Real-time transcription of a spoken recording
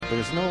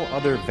There's no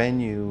other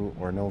venue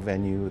or no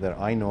venue that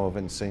I know of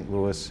in St.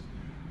 Louis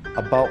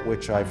about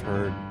which I've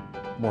heard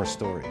more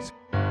stories.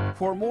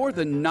 For more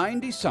than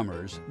 90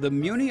 summers, the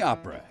Muni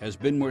Opera has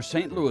been where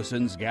St.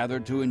 Louisans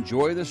gathered to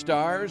enjoy the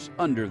stars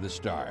under the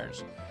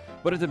stars.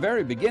 But at the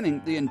very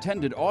beginning, the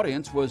intended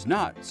audience was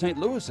not St.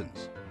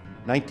 Louisans.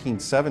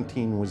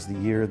 1917 was the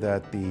year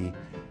that the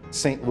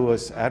St.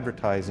 Louis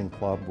Advertising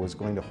Club was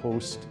going to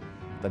host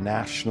the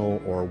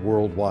national, or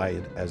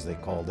worldwide as they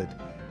called it,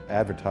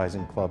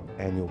 Advertising Club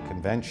annual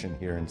convention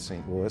here in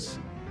St. Louis.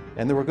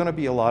 And there were going to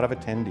be a lot of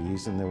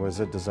attendees, and there was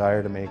a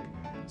desire to make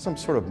some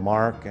sort of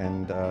mark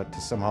and to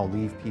somehow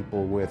leave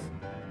people with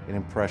an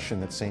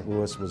impression that St.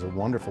 Louis was a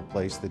wonderful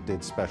place that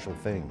did special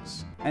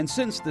things. And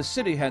since the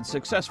city had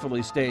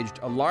successfully staged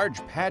a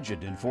large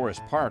pageant in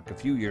Forest Park a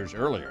few years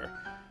earlier,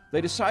 they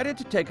decided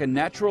to take a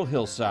natural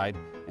hillside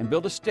and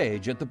build a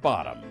stage at the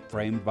bottom,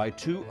 framed by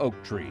 2 oak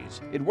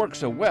trees. It worked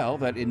so well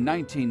that in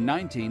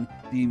 1919,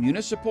 the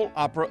Municipal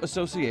Opera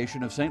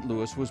Association of St.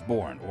 Louis was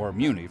born, or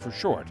Muni for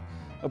short,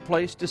 a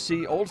place to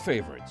see old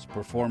favorites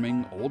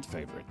performing old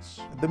favorites.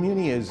 The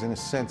Muni is, in a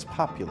sense,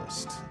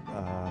 populist.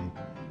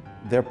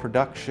 Their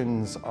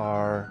productions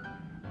are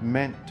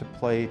meant to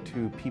play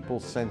to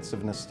people's sense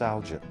of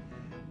nostalgia.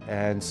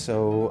 And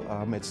so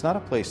it's not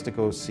a place to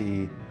go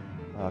see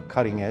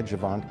cutting-edge,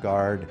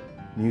 avant-garde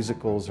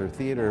musicals or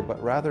theater,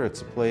 but rather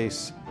it's a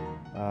place,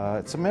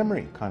 it's a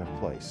memory kind of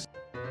place.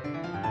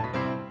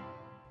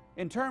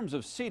 In terms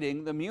of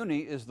seating, the Muni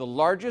is the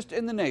largest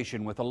in the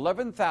nation with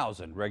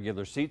 11,000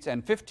 regular seats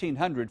and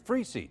 1,500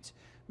 free seats,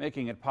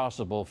 making it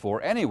possible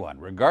for anyone,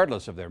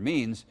 regardless of their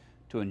means,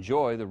 to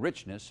enjoy the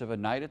richness of a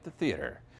night at the theater.